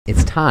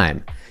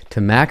time to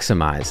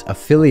maximize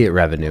affiliate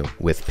revenue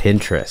with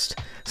Pinterest.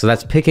 So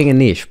that's picking a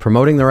niche,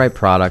 promoting the right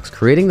products,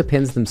 creating the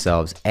pins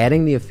themselves,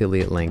 adding the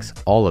affiliate links,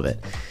 all of it.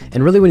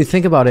 And really, when you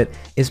think about it,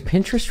 is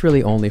Pinterest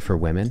really only for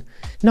women?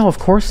 No, of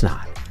course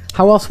not.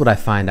 How else would I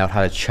find out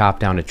how to chop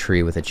down a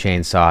tree with a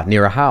chainsaw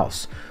near a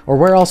house? Or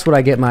where else would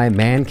I get my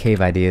man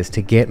cave ideas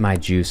to get my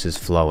juices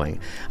flowing?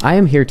 I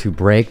am here to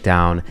break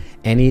down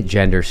any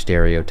gender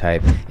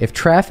stereotype. If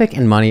traffic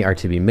and money are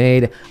to be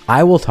made,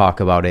 I will talk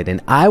about it and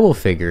I will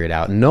figure it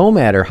out. No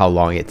matter how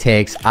long it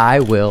takes, I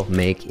will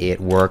make it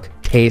work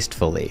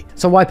tastefully.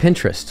 So why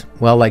Pinterest?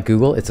 Well, like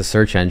Google, it's a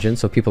search engine,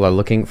 so people are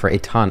looking for a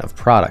ton of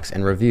products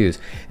and reviews.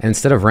 And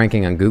instead of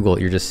ranking on Google,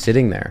 you're just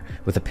sitting there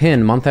with a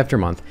pin month after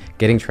month,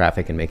 getting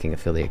traffic and making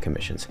affiliate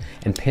commissions.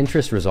 And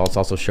Pinterest results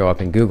also show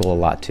up in Google a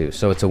lot too,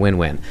 so it's a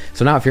win-win.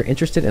 So now if you're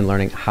interested in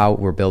learning how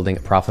we're building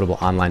profitable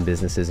online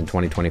businesses in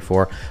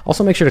 2024,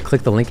 also make sure to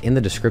click the link in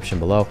the description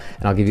below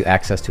and I'll give you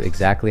access to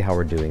exactly how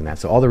we're doing that.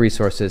 So all the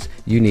resources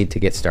you need to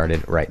get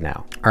started right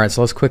now. All right,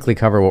 so let's quickly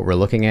cover what we're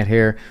looking at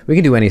here. We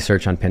can do any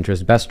search on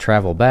Pinterest, best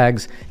travel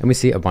bags, and we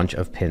see a bunch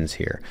of pins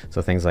here.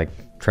 So things like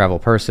travel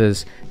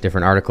purses,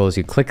 different articles,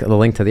 you click the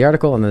link to the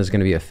article and there's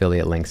going to be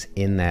affiliate links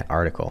in that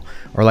article.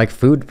 Or like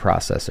food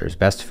processors,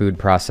 best food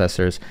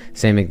processors,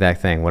 same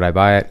exact thing. Would I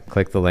buy it?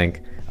 Click the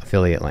link,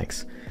 affiliate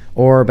links.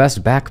 Or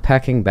best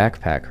backpacking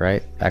backpack,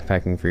 right?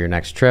 Backpacking for your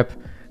next trip,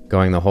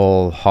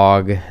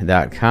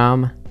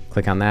 goingthewholehog.com.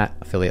 Click on that,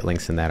 affiliate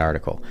links in that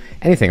article.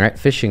 Anything, right?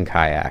 Fishing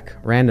kayak,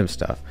 random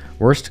stuff.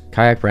 Worst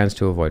kayak brands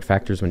to avoid,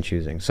 factors when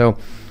choosing. So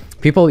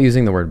people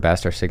using the word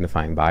best are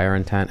signifying buyer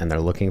intent and they're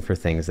looking for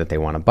things that they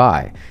want to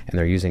buy. And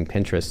they're using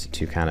Pinterest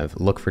to kind of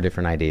look for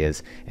different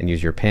ideas and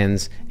use your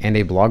pins and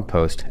a blog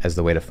post as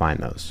the way to find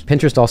those.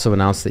 Pinterest also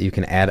announced that you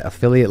can add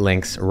affiliate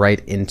links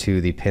right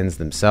into the pins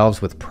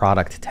themselves with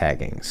product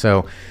tagging.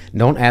 So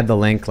don't add the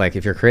link, like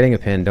if you're creating a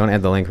pin, don't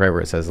add the link right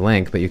where it says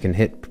link, but you can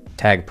hit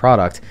tag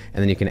product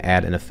and then you can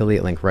add an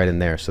affiliate link right in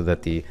there so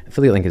that the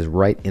affiliate link is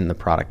right in the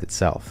product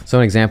itself. So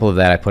an example of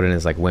that I put in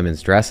is like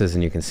women's dresses,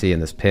 and you can see in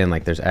this pin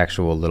like there's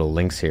actual little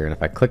links here, and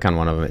if I click on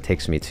one of them it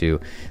takes me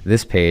to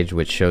this page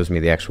which shows me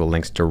the actual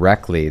links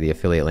directly, the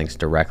affiliate links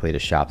directly to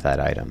shop that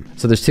item.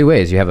 So there's two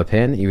ways. You have a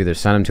pin, you either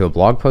send them to a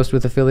blog post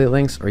with affiliate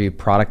links or you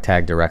product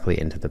tag directly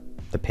into the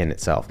pin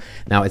itself.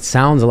 Now it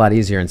sounds a lot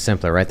easier and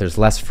simpler, right? There's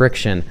less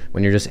friction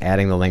when you're just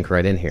adding the link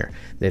right in here.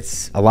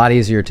 It's a lot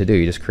easier to do.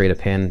 You just create a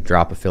pin,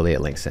 drop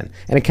affiliate links in,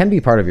 and it can be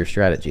part of your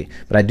strategy.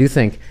 But I do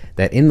think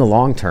that in the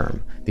long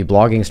term, the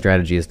blogging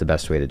strategy is the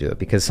best way to do it,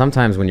 because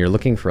sometimes when you're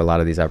looking for a lot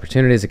of these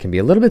opportunities, it can be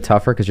a little bit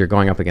tougher because you're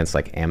going up against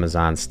like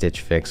Amazon,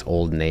 Stitch Fix,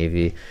 Old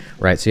Navy,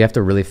 right? So you have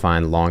to really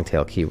find long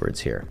tail keywords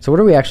here. So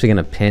what are we actually going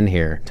to pin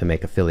here to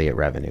make affiliate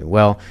revenue?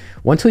 Well,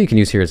 one tool you can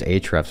use here is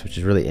Ahrefs, which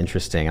is really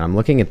interesting. And I'm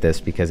looking at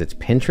this because it's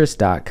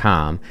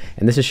Pinterest.com,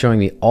 and this is showing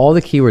me all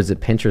the keywords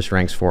that Pinterest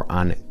ranks for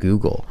on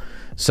Google.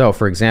 So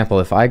for example,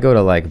 if I go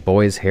to like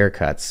boys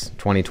haircuts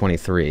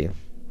 2023,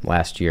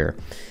 last year,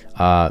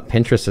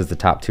 Pinterest is the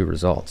top 2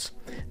 results.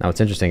 Now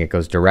it's interesting, it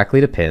goes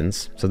directly to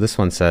pins. So this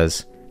one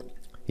says,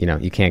 you know,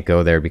 you can't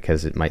go there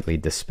because it might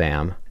lead to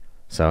spam.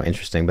 So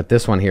interesting. But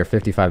this one here,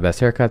 55 best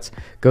haircuts,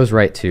 goes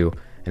right to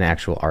an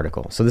actual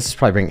article. So this is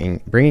probably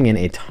bringing in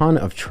a ton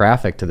of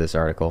traffic to this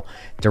article,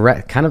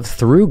 direct kind of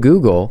through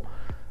Google,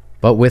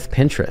 but with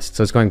Pinterest.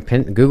 So it's going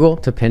Google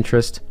to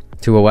Pinterest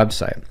to a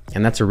website.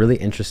 And that's a really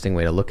interesting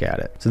way to look at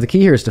it. So the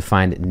key here is to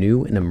find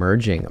new and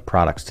emerging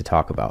products to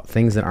talk about,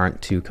 things that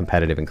aren't too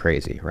competitive and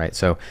crazy, right?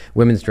 So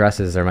women's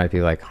dresses, there might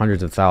be like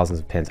hundreds of thousands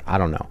of pins. I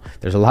don't know.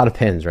 There's a lot of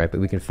pins, right? But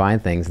we can find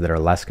things that are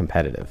less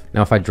competitive.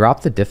 Now, if I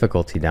drop the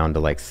difficulty down to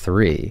like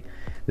 3,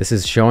 this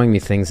is showing me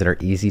things that are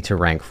easy to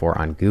rank for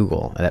on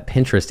Google, that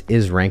Pinterest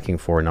is ranking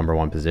for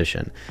 #1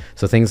 position.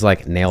 So things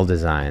like nail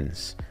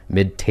designs,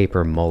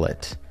 mid-taper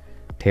mullet,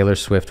 Taylor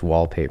Swift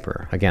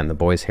wallpaper. Again, the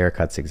boys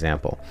haircuts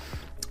example.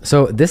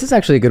 So this is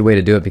actually a good way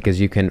to do it because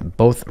you can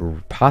both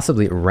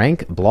possibly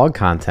rank blog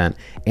content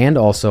and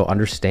also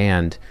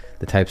understand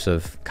the types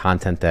of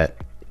content that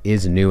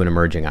is new and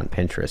emerging on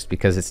Pinterest,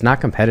 because it's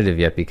not competitive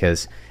yet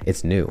because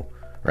it's new,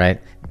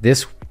 right?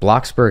 This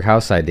Bloxburg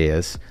house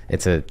ideas,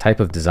 it's a type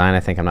of design,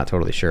 I think, I'm not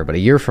totally sure, but a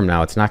year from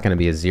now, it's not going to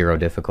be a 0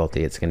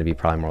 difficulty. It's going to be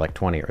probably more like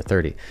 20 or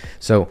 30.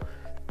 So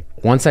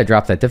once I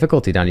drop that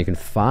difficulty down, you can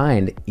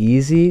find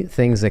easy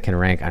things that can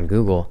rank on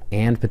Google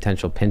and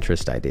potential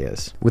Pinterest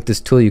ideas. With this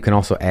tool, you can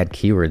also add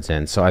keywords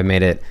in. So I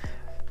made it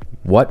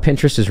what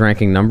Pinterest is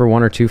ranking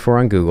 #1 or 2 for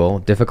on Google,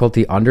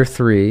 difficulty under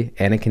 3,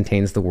 and it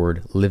contains the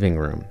word living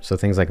room. So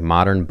things like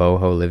modern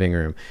boho living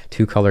room,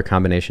 2-color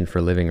combination for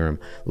living room,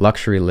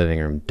 luxury living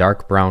room,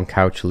 dark brown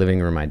couch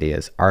living room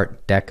ideas,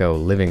 art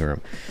deco living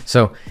room.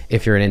 So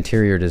if you're an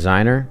interior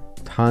designer,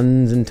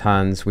 tons and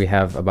tons. We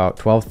have about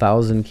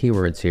 12,000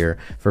 keywords here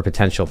for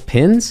potential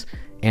pins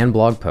and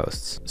blog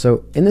posts.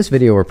 So in this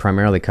video, we're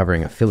primarily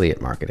covering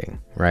affiliate marketing,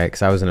 right?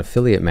 Because I was an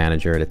affiliate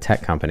manager at a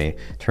tech company,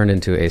 turned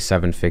into a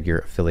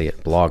 7-figure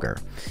affiliate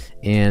blogger.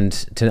 And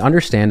to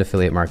understand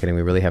affiliate marketing,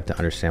 we really have to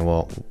understand,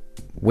 well,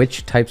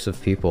 which types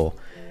of people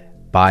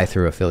buy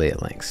through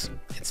affiliate links.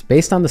 It's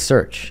based on the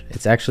search.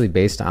 It's actually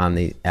based on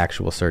the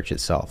actual search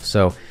itself.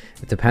 So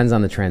it depends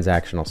on the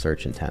transactional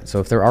search intent. So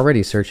if they're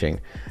already searching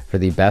for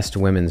the best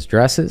women's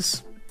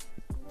dresses,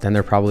 then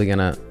they're probably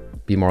gonna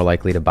be more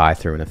likely to buy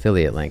through an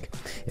affiliate link.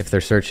 If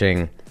they're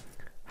searching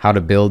how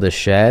to build a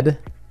shed,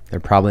 they're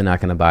probably not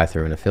gonna buy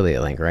through an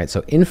affiliate link, right?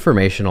 So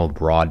informational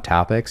broad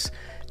topics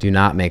do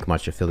not make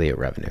much affiliate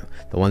revenue.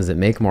 The ones that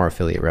make more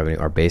affiliate revenue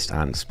are based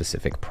on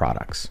specific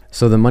products.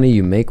 So the money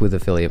you make with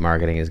affiliate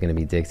marketing is going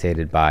to be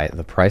dictated by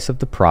the price of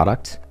the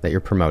product that you're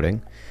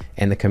promoting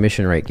and the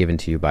commission rate given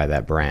to you by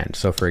that brand.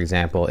 So for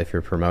example, if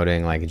you're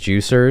promoting like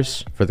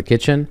juicers for the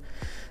kitchen,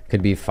 it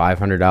could be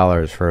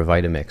 $500 for a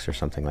Vitamix or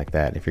something like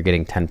that. If you're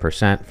getting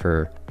 10%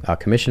 for a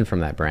commission from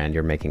that brand,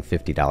 you're making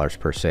 $50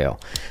 per sale.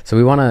 So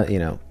we want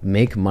to,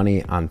 make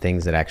money on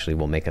things that actually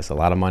will make us a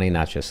lot of money,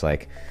 not just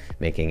like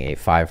making a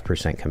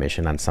 5%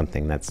 commission on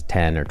something that's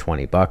 10 or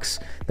 20 bucks.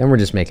 Then we're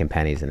just making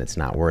pennies and it's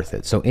not worth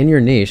it. So in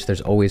your niche, there's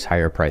always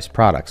higher priced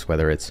products,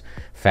 whether it's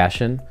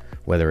fashion,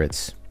 whether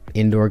it's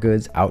indoor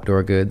goods,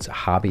 outdoor goods,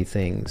 hobby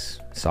things,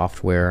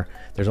 software.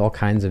 There's all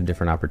kinds of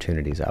different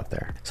opportunities out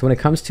there. So when it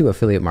comes to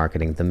affiliate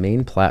marketing, the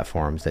main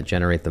platforms that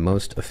generate the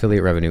most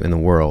affiliate revenue in the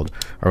world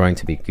are going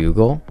to be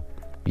Google,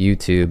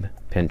 YouTube,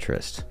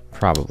 Pinterest.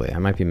 Probably, I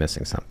might be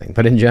missing something,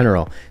 but in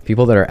general,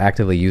 people that are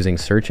actively using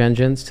search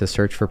engines to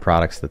search for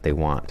products that they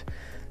want.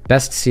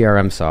 Best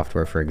CRM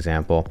software, for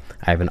example,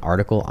 I have an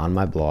article on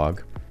my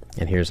blog,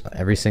 and here's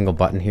every single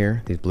button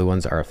here. These blue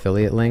ones are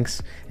affiliate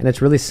links, and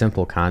it's really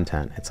simple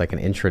content. It's like an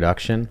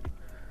introduction,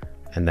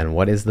 and then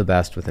what is the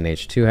best with an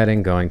H2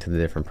 heading, going to the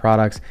different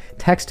products.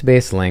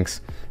 Text-based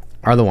links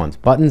are the ones.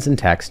 Buttons and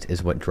text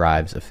is what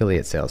drives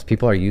affiliate sales.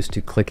 People are used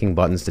to clicking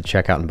buttons to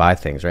check out and buy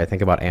things, right?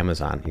 Think about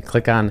Amazon. You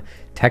click on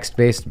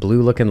text-based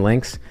blue looking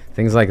links,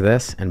 things like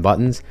this, and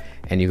buttons,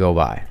 and you go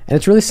buy. And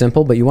it's really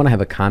simple, but you want to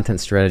have a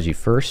content strategy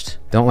first.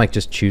 Don't like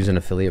just choose an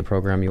affiliate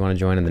program you want to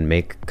join and then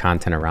make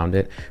content around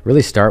it.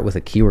 Really start with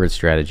a keyword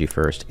strategy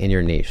first in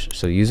your niche.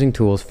 So using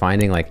tools,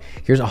 finding like,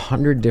 here's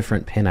 100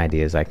 different pin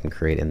ideas I can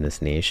create in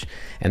this niche,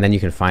 and then you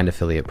can find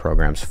affiliate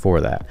programs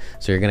for that.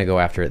 So you're going to go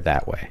after it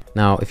that way.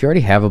 Now, if you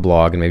already have a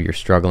blog and maybe you're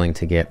struggling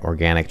to get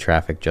organic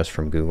traffic just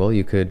from Google,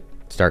 you could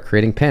start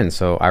creating pins.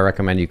 So I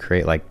recommend you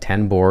create like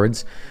 10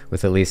 boards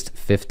with at least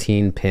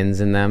 15 pins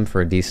in them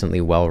for a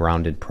decently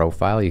well-rounded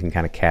profile. You can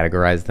kind of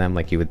categorize them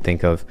like you would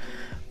think of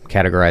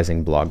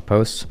categorizing blog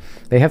posts.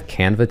 They have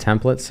Canva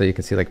templates, so you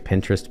can see like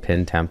Pinterest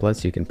pin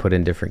templates. You can put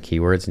in different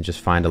keywords and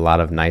just find a lot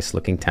of nice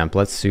looking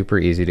templates, super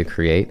easy to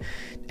create,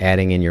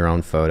 adding in your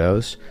own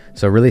photos.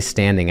 So really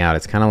standing out.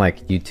 It's kind of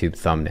like YouTube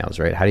thumbnails,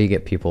 right? How do you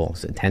get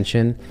people's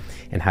attention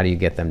and how do you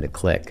get them to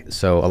click?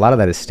 So a lot of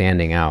that is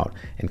standing out.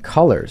 And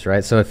colors,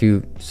 right? So if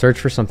you search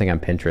for something on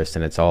Pinterest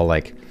and it's all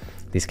like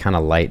these kind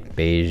of light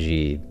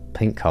beigey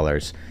pink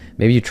colors,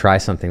 maybe you try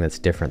something that's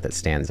different that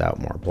stands out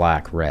more,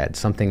 black, red,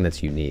 something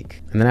that's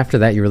unique. And then after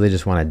that, you really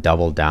just want to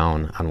double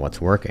down on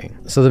what's working.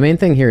 So the main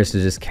thing here is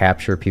to just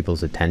capture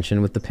people's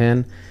attention with the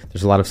pin.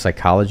 There's a lot of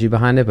psychology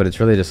behind it, but it's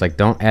really just like,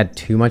 don't add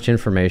too much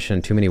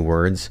information, too many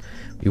words.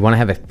 You want to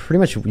have a pretty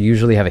much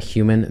usually have a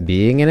human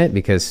being in it,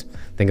 because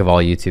think of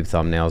all YouTube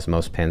thumbnails,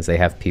 most pins, they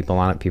have people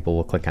on it. People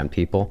will click on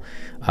people,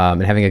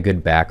 and having a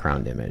good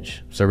background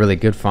image. So really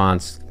good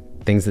fonts,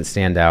 things that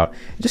stand out,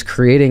 just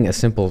creating a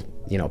simple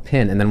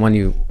pin. And then what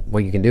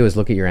you can do is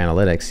look at your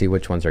analytics, see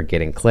which ones are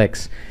getting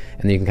clicks,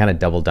 and then you can kind of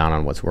double down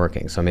on what's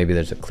working. So maybe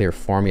there's a clear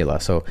formula.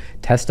 So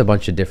test a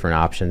bunch of different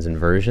options and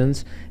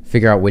versions,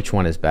 figure out which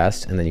one is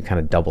best, and then you kind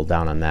of double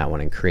down on that one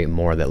and create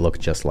more that look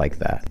just like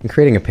that. And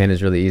creating a pin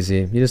is really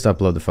easy. You just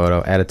upload the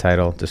photo, add a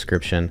title,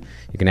 description.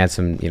 You can add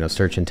some,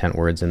 search intent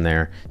words in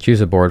there, choose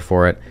a board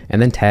for it,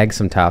 and then tag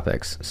some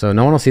topics. So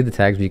no one will see the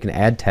tags, but you can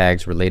add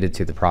tags related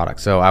to the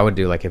product. So I would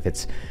do, like, if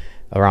it's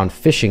around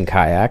fishing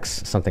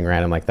kayaks, something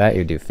random like that,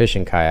 you do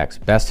fishing kayaks,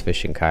 best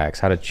fishing kayaks,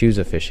 how to choose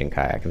a fishing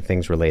kayak, and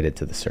things related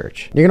to the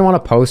search. You're gonna wanna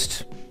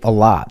post a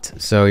lot.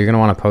 So you're gonna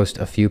wanna post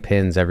a few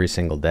pins every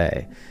single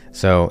day.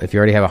 So if you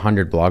already have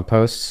 100 blog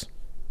posts,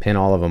 pin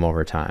all of them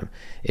over time.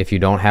 If you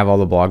don't have all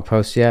the blog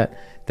posts yet,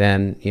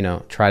 then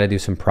try to do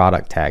some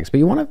product tags. But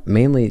you wanna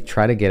mainly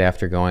try to get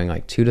after going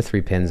like 2 to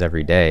 3 pins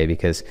every day,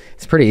 because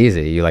it's pretty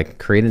easy. You like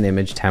create an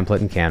image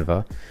template in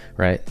Canva,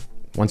 right?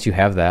 Once you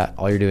have that,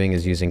 all you're doing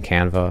is using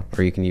Canva,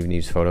 or you can even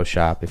use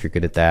Photoshop if you're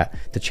good at that,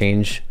 to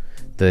change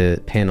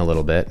the pin a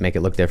little bit, make it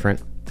look different,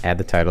 add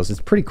the titles. It's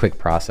a pretty quick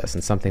process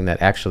and something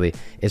that actually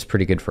is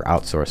pretty good for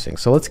outsourcing.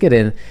 So let's get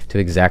into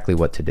exactly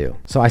what to do.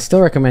 So I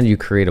still recommend you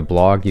create a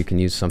blog. You can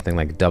use something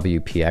like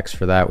WPX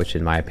for that, which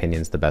in my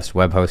opinion is the best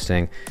web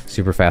hosting,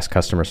 super fast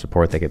customer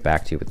support. They get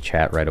back to you with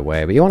chat right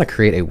away. But you want to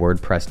create a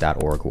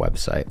WordPress.org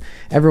website.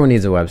 Everyone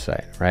needs a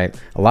website, right?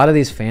 A lot of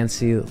these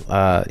fancy,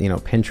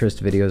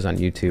 Pinterest videos on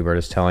YouTube are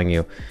just telling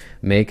you,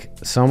 make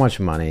so much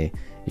money.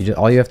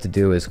 All you have to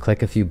do is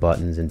click a few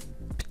buttons and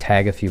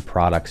tag a few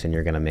products and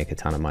you're going to make a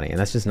ton of money. And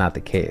that's just not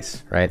the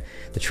case, right?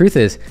 The truth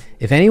is,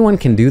 if anyone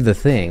can do the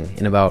thing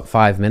in about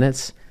 5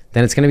 minutes,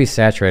 then it's going to be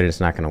saturated.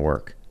 It's not going to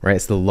work. right?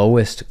 It's the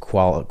lowest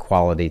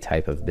quality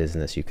type of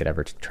business you could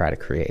ever try to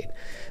create.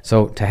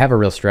 So to have a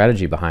real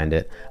strategy behind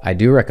it, I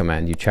do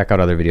recommend you check out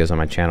other videos on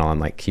my channel on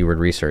like keyword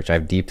research. I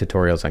have deep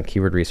tutorials on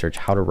keyword research,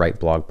 how to write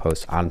blog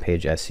posts,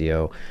 on-page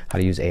SEO, how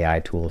to use AI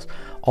tools,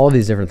 all of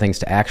these different things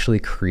to actually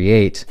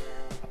create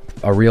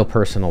a real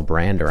personal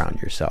brand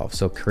around yourself.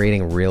 So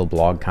creating real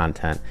blog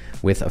content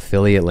with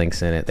affiliate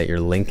links in it that you're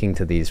linking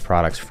to these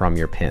products from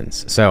your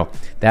pins. So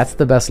that's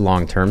the best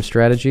long-term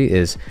strategy,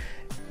 is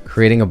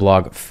creating a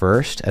blog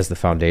first as the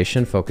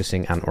foundation,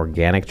 focusing on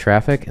organic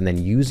traffic, and then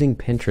using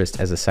Pinterest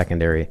as a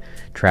secondary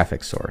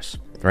traffic source,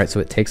 right? So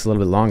it takes a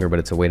little bit longer, but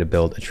it's a way to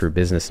build a true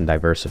business and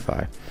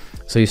diversify.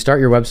 So you start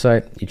your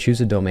website, you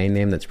choose a domain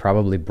name that's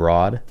probably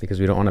broad, because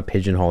we don't want to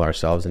pigeonhole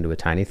ourselves into a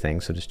tiny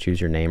thing. So just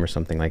choose your name or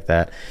something like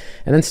that.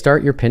 And then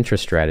start your Pinterest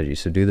strategy.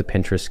 So do the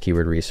Pinterest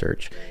keyword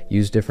research,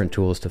 use different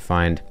tools to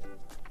find,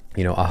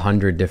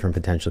 100 different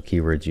potential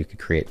keywords you could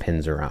create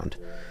pins around.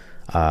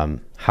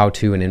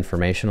 How-to and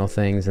informational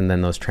things, and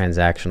then those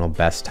transactional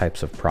best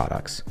types of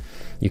products.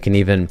 You can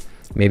even,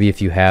 maybe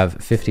if you have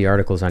 50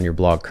 articles on your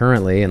blog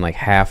currently and like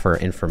half are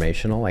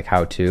informational, like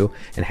how-to,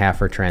 and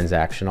half are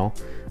transactional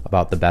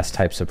about the best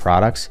types of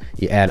products,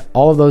 you add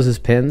all of those as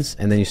pins,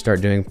 and then you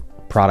start doing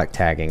product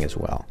tagging as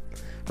well,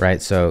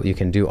 right? So you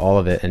can do all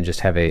of it and just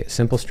have a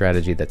simple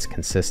strategy that's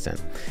consistent.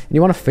 And you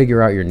want to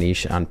figure out your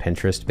niche on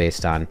Pinterest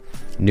based on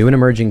new and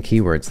emerging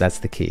keywords. That's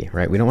the key,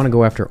 right? We don't want to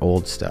go after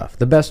old stuff.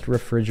 The best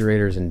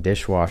refrigerators and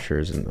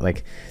dishwashers and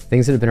like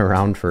things that have been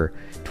around for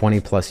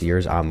 20 plus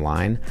years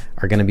online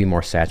are going to be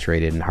more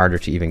saturated and harder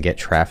to even get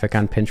traffic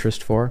on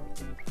Pinterest for.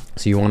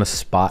 So you want to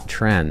spot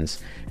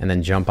trends and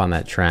then jump on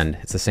that trend.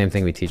 It's the same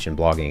thing we teach in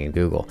blogging and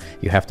Google.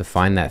 You have to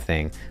find that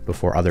thing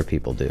before other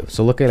people do.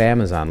 So look at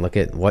Amazon, look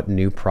at what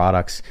new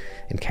products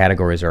and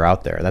categories are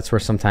out there. That's where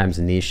sometimes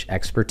niche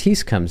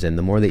expertise comes in.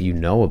 The more that you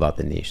know about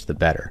the niche, the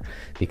better,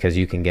 because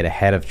you can get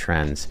ahead of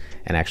trends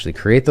and actually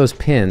create those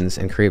pins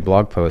and create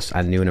blog posts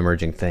on new and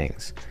emerging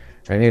things.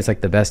 Right? Maybe it's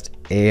like the best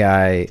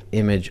AI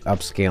image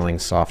upscaling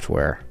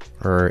software,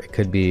 or it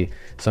could be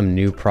some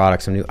new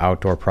product, some new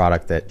outdoor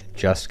product that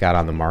just got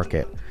on the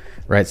market,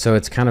 right? So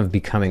it's kind of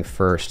becoming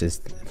first, is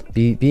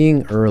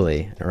being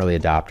early, an early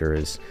adopter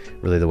is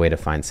really the way to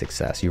find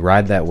success. You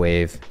ride that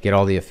wave, get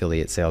all the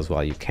affiliate sales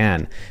while you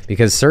can,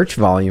 because search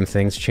volume,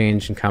 things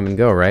change and come and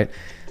go, right?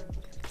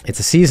 It's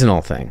a seasonal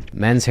thing.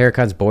 Men's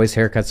haircuts, boys'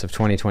 haircuts of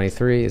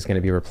 2023 is going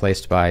to be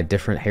replaced by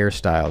different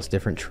hairstyles,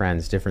 different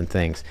trends, different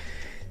things.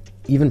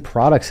 Even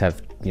products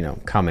have,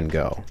 come and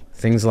go.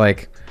 Things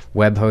like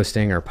web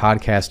hosting or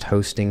podcast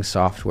hosting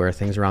software,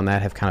 things around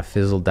that have kind of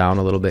fizzled down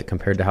a little bit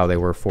compared to how they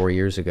were 4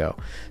 years ago.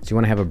 So you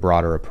want to have a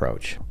broader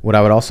approach. What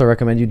I would also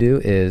recommend you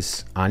do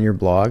is on your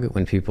blog,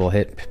 when people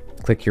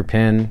click your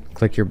pin,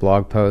 click your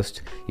blog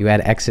post, you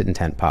add exit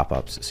intent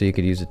pop-ups. So you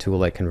could use a tool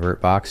like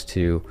ConvertBox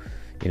to,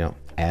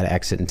 add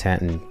exit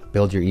intent and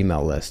build your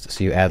email list.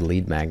 So you add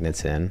lead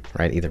magnets in,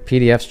 right? Either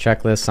PDFs,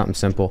 checklists, something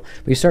simple.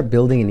 But you start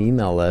building an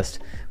email list,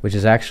 which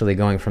is actually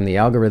going from the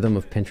algorithm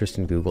of Pinterest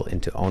and Google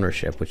into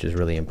ownership, which is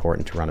really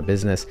important to run a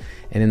business.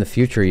 And in the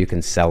future, you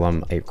can sell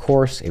them a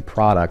course, a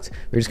product.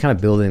 You're just kind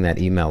of building that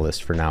email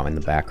list for now in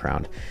the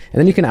background. And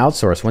then you can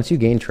outsource. Once you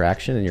gain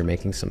traction and you're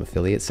making some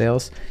affiliate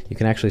sales, you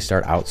can actually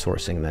start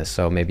outsourcing this.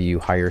 So maybe you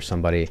hire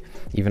somebody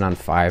even on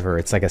Fiverr.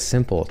 It's like a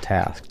simple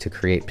task to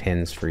create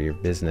pins for your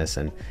business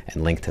and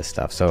link to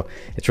stuff. So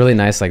it's really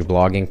nice. Like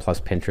blogging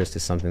plus Pinterest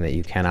is something that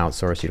you can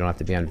outsource. You don't have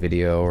to be on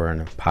video or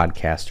in a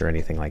podcast or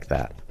anything like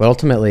that. But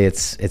ultimately,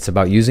 it's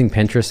about using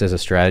Pinterest as a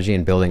strategy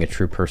and building a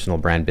true personal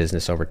brand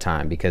business over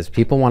time, because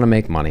people want to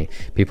make money.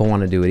 People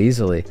want to do it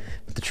easily.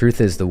 But the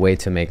truth is, the way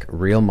to make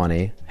real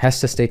money has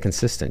to stay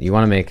consistent. You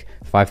want to make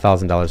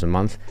 $5,000 a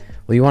month.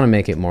 Well, you want to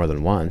make it more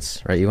than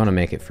once, right? You want to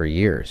make it for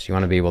years. You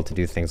want to be able to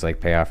do things like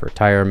pay off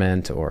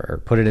retirement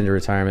or put it into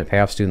retirement, pay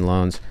off student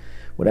loans,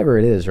 whatever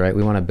it is, right?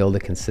 We want to build a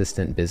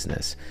consistent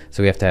business.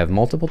 So we have to have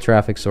multiple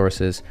traffic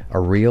sources, a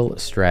real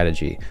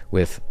strategy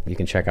with, you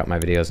can check out my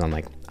videos on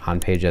like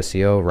on-page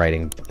SEO,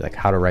 writing, like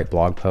how to write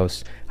blog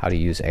posts, how to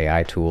use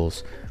AI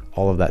tools,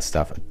 all of that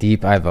stuff.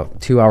 I have a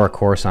 2-hour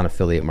course on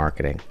affiliate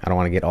marketing. I don't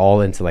want to get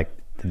all into like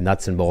the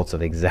nuts and bolts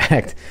of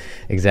exactly,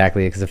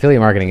 because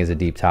affiliate marketing is a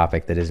deep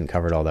topic that isn't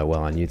covered all that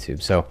well on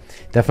YouTube. So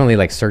definitely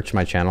like search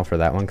my channel for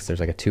that one, because there's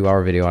like a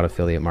 2-hour video on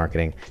affiliate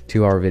marketing,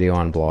 2-hour video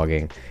on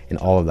blogging, and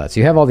all of that. So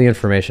you have all the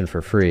information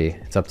for free.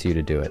 It's up to you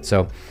to do it.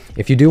 So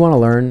if you do want to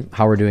learn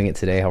how we're doing it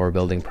today, how we're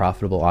building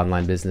profitable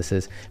online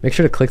businesses, make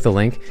sure to click the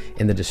link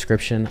in the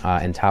description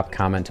and top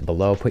comment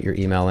below, put your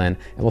email in,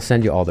 and we'll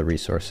send you all the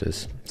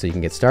resources so you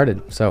can get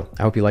started. So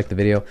I hope you liked the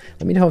video.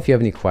 Let me know if you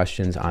have any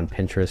questions on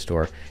Pinterest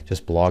or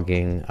just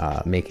blogging,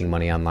 making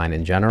money online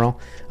in general.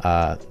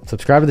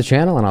 Subscribe to the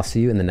channel, and I'll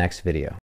see you in the next video.